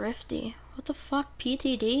so drifty. What the fuck?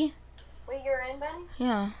 PTD? Wait, you're in, Benny?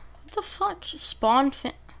 Yeah. What the fuck? Spawn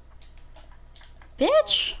fin.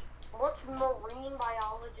 Bitch! What's marine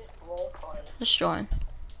biologist roleplay? Just join.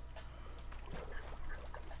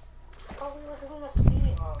 I thought we were doing a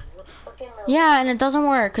speed run. Fucking marine. Yeah, and it doesn't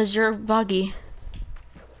work because you're buggy.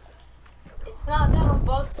 It's not that I'm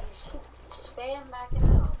bugged. You just keep spam backing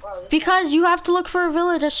out, bro. Because you have to look for a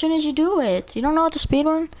village as soon as you do it. You don't know how to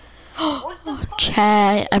speedrun? What the fuck?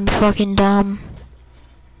 Chat, I'm fucking dumb.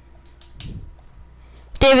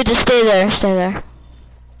 David, just stay there. Stay there.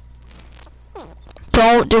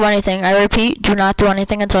 Don't do anything. I repeat, do not do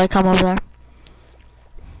anything until I come over there.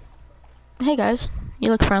 Hey guys, you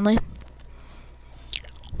look friendly.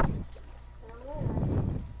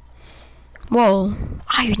 Whoa,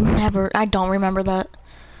 I don't remember that.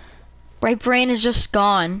 My brain is just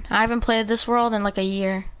gone. I haven't played this world in like a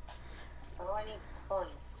year. How do I need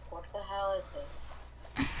points? What the hell is this?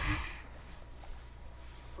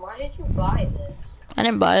 Why did you buy this? I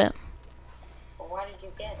didn't buy it. Or why did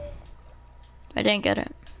you get it? I didn't get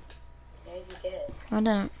it. Yeah, you did. I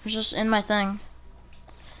didn't. It was just in my thing.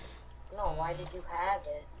 No, why did you have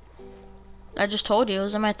it? I just told you it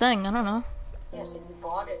was in my thing. I don't know. Yeah, so you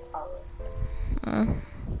bought it probably.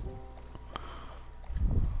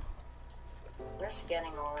 We're just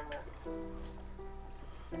getting armor.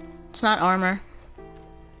 It's not armor.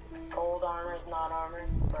 Gold armor is not armor,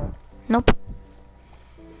 bro. Nope.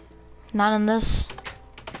 Not in this.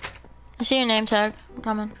 I see your name tag. I'm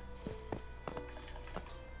coming.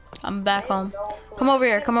 I'm back home. No food. Come over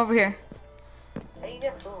here. Come over here. How do you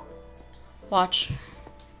get food? Watch.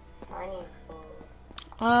 I need food.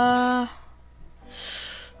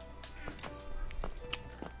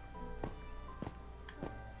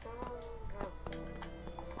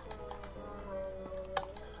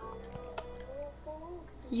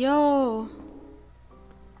 Yo.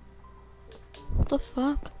 What the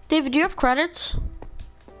fuck? David, do you have credits?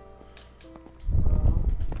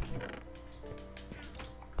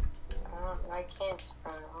 I can't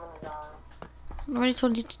sprint. I'm gonna die. I already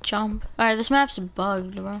told you to jump. Alright, this map's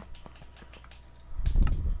bugged, bro.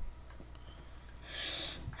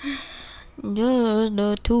 Just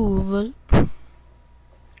the two of us.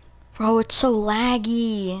 Bro, it's so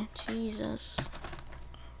laggy. Jesus.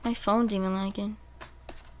 My phone's even lagging.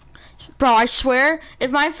 Bro, I swear,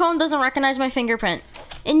 if my phone doesn't recognize my fingerprint,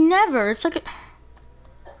 it never. It's like a...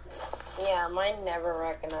 Yeah, mine never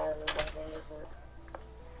recognizes my fingerprint.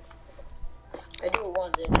 I do it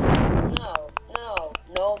once and it's like,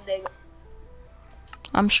 no, nigga.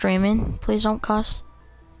 I'm streaming. Please don't cuss.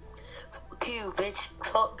 Fuck you, bitch.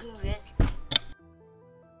 Fuck you, bitch.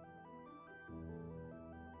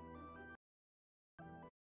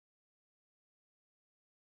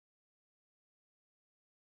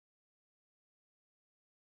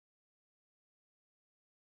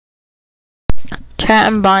 Chat,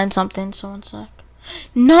 I'm buying something, so 1 sec.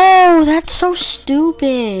 No, that's so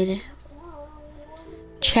stupid.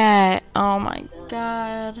 Chat, oh my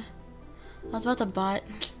god. I was about to buy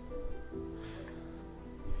it.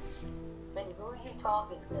 Man, who are you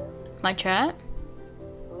talking to? My chat?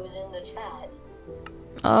 Who's in the chat?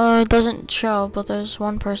 It doesn't show, but there's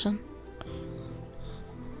one person.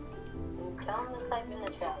 Tell him to type in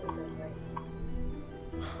the chat.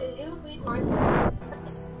 Did you read my...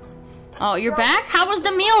 Oh, you're back? How was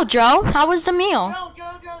the meal, Joe? How was the meal?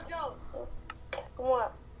 Joe.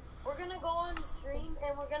 What? We're gonna go on the stream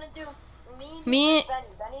and we're gonna do Me- and Benny.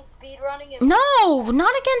 Benny's speedrunning and... No,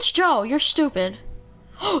 not against Joe. You're stupid.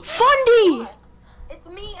 Fundy! It's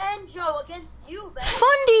me and Joe against you, Benny.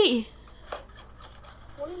 Fundy!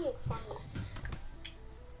 What do you mean funny?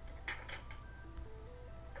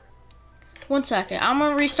 1 second. I'm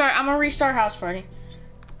gonna restart house party.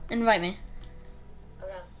 Invite me.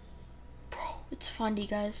 Okay. Bro, it's Fundy,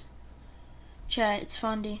 guys. Chat, it's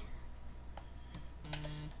Fundy.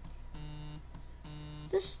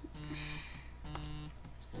 This...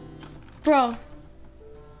 Bro.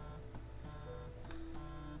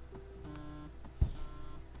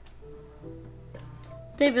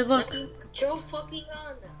 David, look. Joe fucking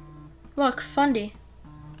on. Look, Fundy.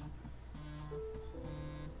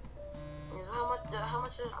 How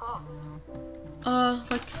much does it cost?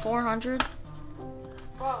 Like 400.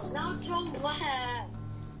 Bro, now Joe left.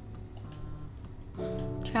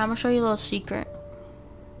 Okay, I'm gonna show you a little secret.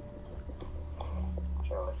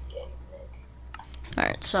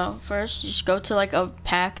 Alright, so first you just go to like a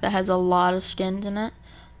pack that has a lot of skins in it.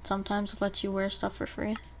 Sometimes it lets you wear stuff for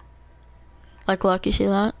free. Like look, you see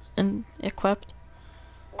that? And equipped.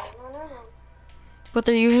 But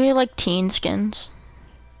they're usually like teen skins.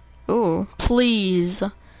 Ooh, please.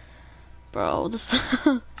 Bro, this,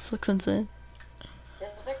 this looks insane.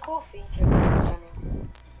 There's a cool feature.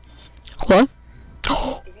 What?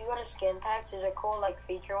 If you go to skin packs, there's a cool like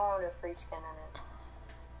feature one with a free skin in it.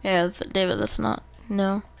 Yeah, David, that's not.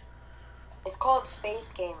 No. It's called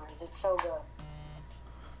Space Gamers. It's so good.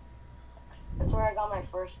 That's where I got my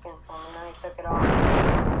first skin from, and then I took it off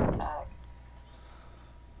and skin tag.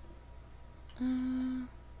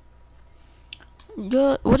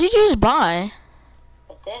 What did you just buy?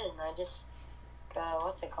 I didn't. I just got,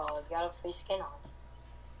 what's it called? Got a free skin on it.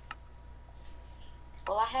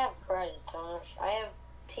 Well, I have credits, so I have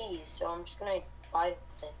T's, so I'm just gonna buy the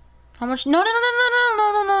thing. How much? No.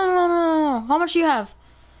 How much do you have?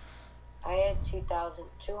 I had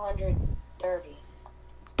 2,230.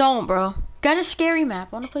 Don't, bro. Get a scary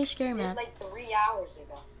map. I want to play a scary I did map. like 3 hours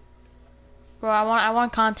ago. Bro, I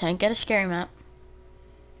want content. Get a scary map.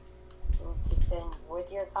 Then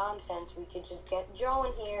with your content, we could just get Joe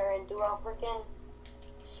in here and do a freaking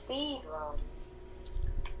speed run.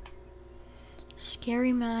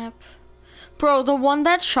 Scary map. Bro, the one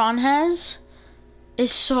that Sean has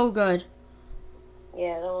is so good.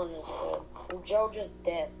 Yeah, that one is good. Joe just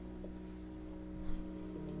dipped.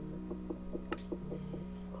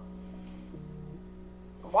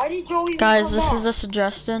 Why did Joe even Guys, come this back? is a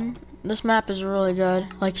suggestion. This map is really good.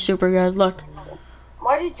 Like, super good. Look.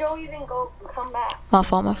 Why did Joe even come back? My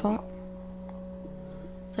fault.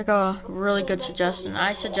 It's like a really good suggestion.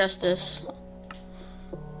 I suggest this.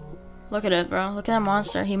 Look at it, bro. Look at that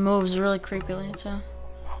monster. He moves really creepily, too.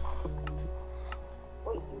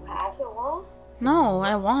 Wait, you have it one? No,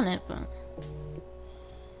 I want it, but...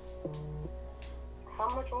 How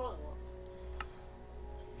much was it?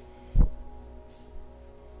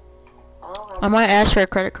 I might ask for a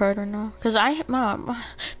credit card or no. Because my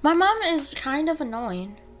mom is kind of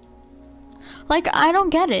annoying. Like, I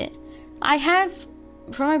don't get it. I have,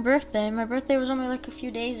 for my birthday was only like a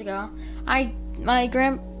few days ago. My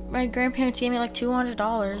grandparents gave me like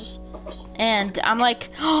 $200. And I'm like,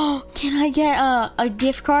 oh, can I get a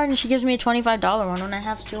gift card? And she gives me a $25 one when I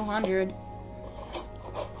have 200.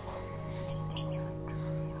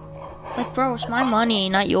 Like, bro, it's my money,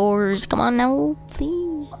 not yours. Come on now,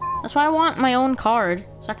 please. That's why I want my own card,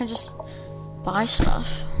 so I can just buy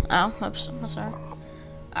stuff. Ow, oops, I'm sorry.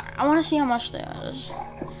 I want to see how much that is.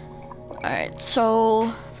 Alright,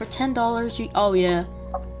 so for $10, you. Oh, yeah.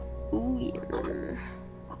 Ooh, yeah.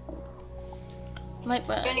 Might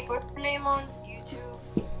buy. Benny, what's your name on YouTube?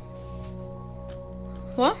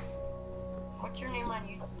 What? What's your name on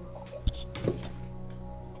YouTube?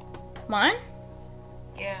 Mine?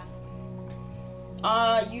 Yeah.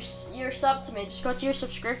 You're sub to me. Just go to your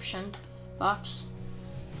subscription box.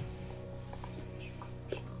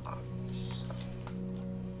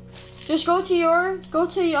 Just go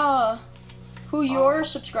to who you're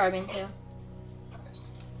subscribing to.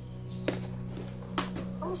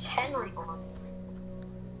 Who's Henry on?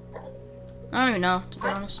 I don't even know, to be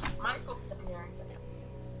honest. Michael here.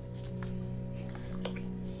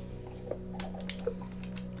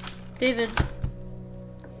 David,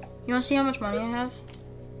 you wanna see how much money I have?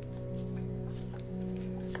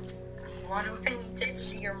 Why do I need to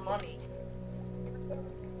see your money?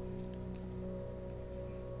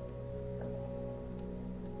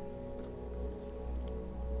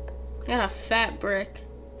 I got a fat brick.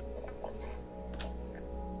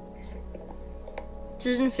 This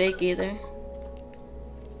isn't fake either.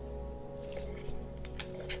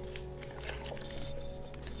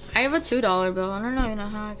 I have a $2 bill. I don't even know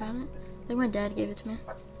how I got it. I think my dad gave it to me.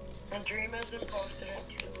 My dream hasn't posted in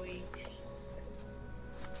 2 weeks.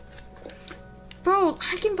 Bro,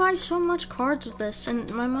 I can buy so much cards with this,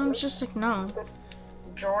 and my mom's just like, no.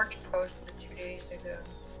 George posted 2 days ago.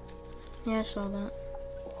 Yeah, I saw that.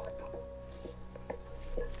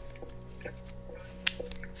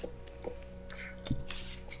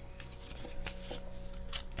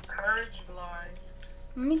 Courage Live.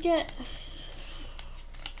 Let me get...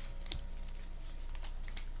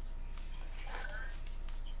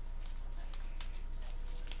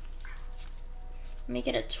 Let me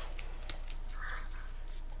get a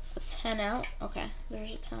 10 out. Okay,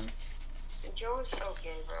 there's a 10. Joe's so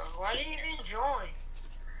gay, bro. Why did you even join?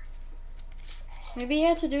 Maybe he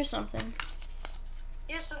had to do something.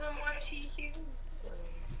 Yeah, so then why is he here?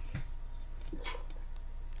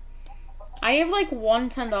 I have like one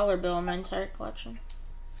 $10 bill in my entire collection.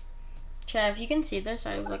 Chad, if you can see this,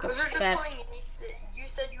 I have like a Because you're fat. just playing and you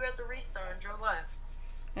said you had to restart and Joe left.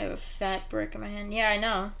 I have a fat brick in my hand. Yeah, I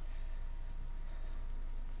know.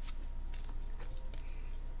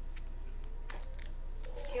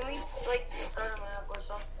 Can we like start a map or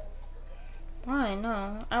something? Why?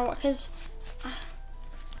 No. Cause I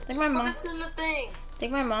think my Put mom. us in the thing. I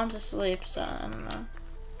think my mom's asleep, so I don't know.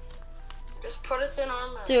 Just put us in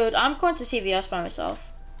our map. Dude, I'm going to CVS by myself.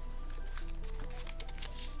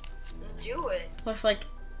 Do it. With like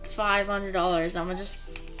 $500, I'm gonna just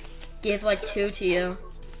give like 2 to you.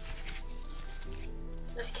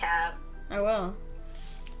 This cab. I will.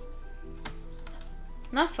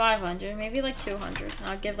 Not 500, maybe like 200.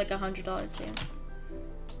 I'll give like $100 to you.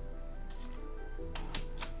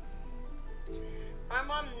 My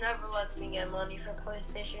mom never lets me get money for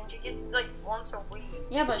PlayStation. She gets it like once a week.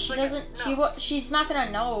 Yeah, but she Like, doesn't. no. She's not gonna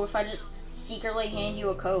know if I just secretly hand you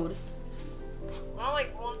a code. Not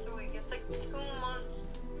like once a week. It's like 2 months.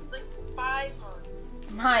 It's like 5 months.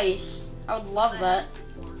 Nice. I would love that.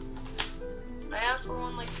 I asked for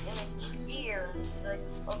one like in a year. He's like,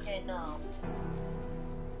 okay, no.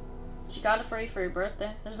 She got it for your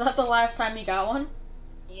birthday. Is that the last time you got one?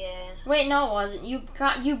 Yeah. Wait, no, it wasn't. You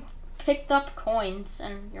picked up coins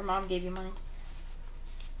and your mom gave you money.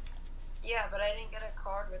 Yeah, but I didn't get a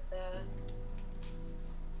card with that.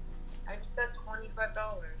 I just got $25.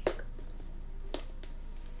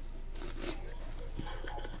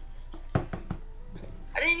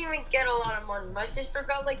 I didn't even get a lot of money. My sister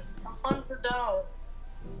got like $100.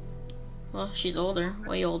 Well, she's older,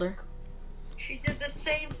 way older. She did the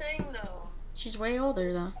same thing though. She's way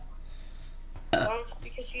older though. Well,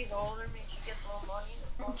 because she's older means she gets more money.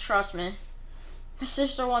 Trust me. My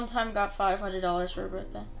sister one time got $500 for her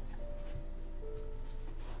birthday.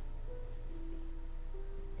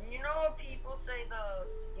 You know what people say, the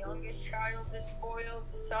youngest child is spoiled?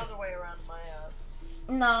 It's the other way around in my house.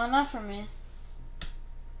 No, not for me.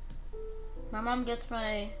 My mom gets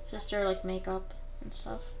my sister like makeup and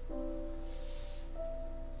stuff.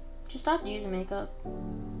 She stopped using makeup.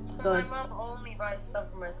 Good. My mom only buys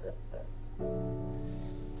stuff for my sister.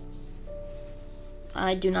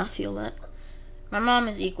 I do not feel that. My mom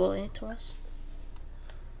is equally to us.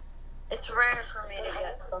 It's rare for me to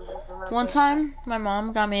get something for my One birthday. time, my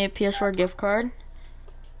mom got me a PS4 gift card.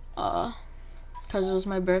 Because it was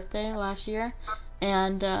my birthday last year.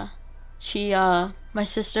 And, my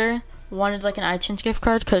sister wanted like an iTunes gift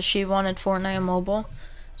card because she wanted Fortnite Mobile.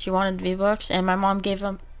 She wanted V-Bucks. And my mom gave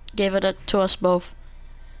it to us both.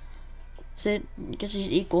 See, because she's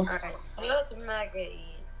equal. Alright. That's mega even.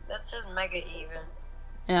 That's just mega even.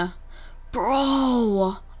 Yeah.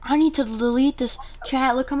 Bro, I need to delete this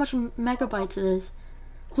chat. Look how much megabytes it is.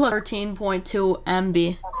 Look, 13.2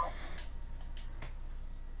 MB.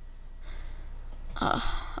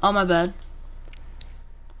 Oh, my bad.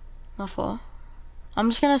 My fault. I'm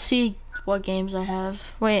just gonna see what games I have.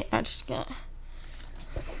 Wait, I just gonna.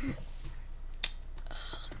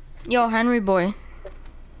 Yo, Henry boy.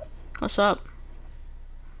 What's up?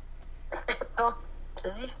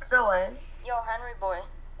 Is he still in? Yo, Henry boy.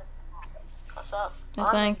 What's up? I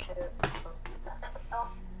I'm think in too.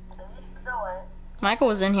 Is he still in? Michael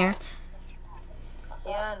was in here.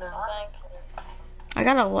 Yeah, I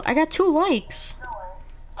know. I got 2 likes.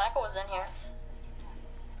 Michael was in here.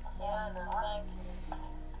 Yeah, I know.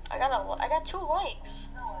 I got 2 likes.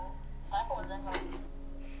 Michael was in here.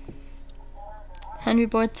 Henry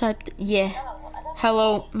boy typed, yeah.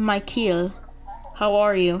 Hello, Michael. How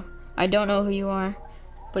are you? I don't know who you are,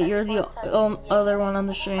 but you're the other one on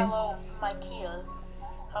the stream. Hello, Michael.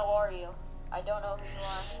 How are you? I don't know who you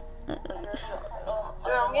are, but you're the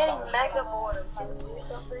Dude, I'm getting mega bored. Can we do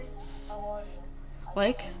something?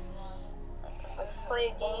 Like?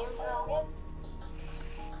 Play a game?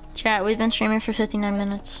 Chat, we've been streaming for 59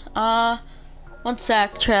 minutes. One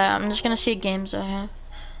sec, chat. I'm just gonna see games I have.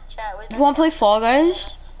 You wanna play Fall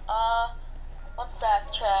Guys? One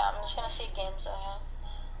sec, chat. I'm just gonna see games I have.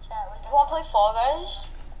 You wanna play Fall Guys?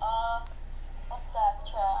 One sec,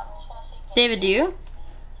 chat. I'm just gonna see games. David, do you?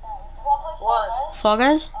 What? Fall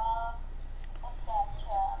Guys?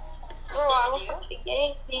 Bro, I was watching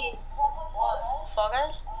game. Fall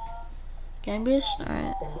Guys? Game Beast?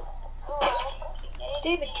 Alright.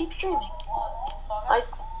 David, keep streaming.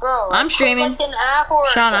 Bro, I'm streaming. like an hour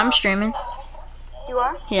Sean, ago. I'm streaming. You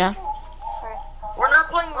are? Yeah. We're not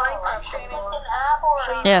playing Minecraft anymore.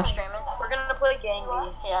 Yeah. We're gonna play Gang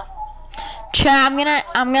Beasts. Yeah. Chat,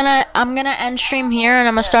 I'm gonna end stream here and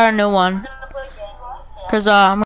I'm gonna start a new one. We're gonna play Gang Beasts. Cause I'm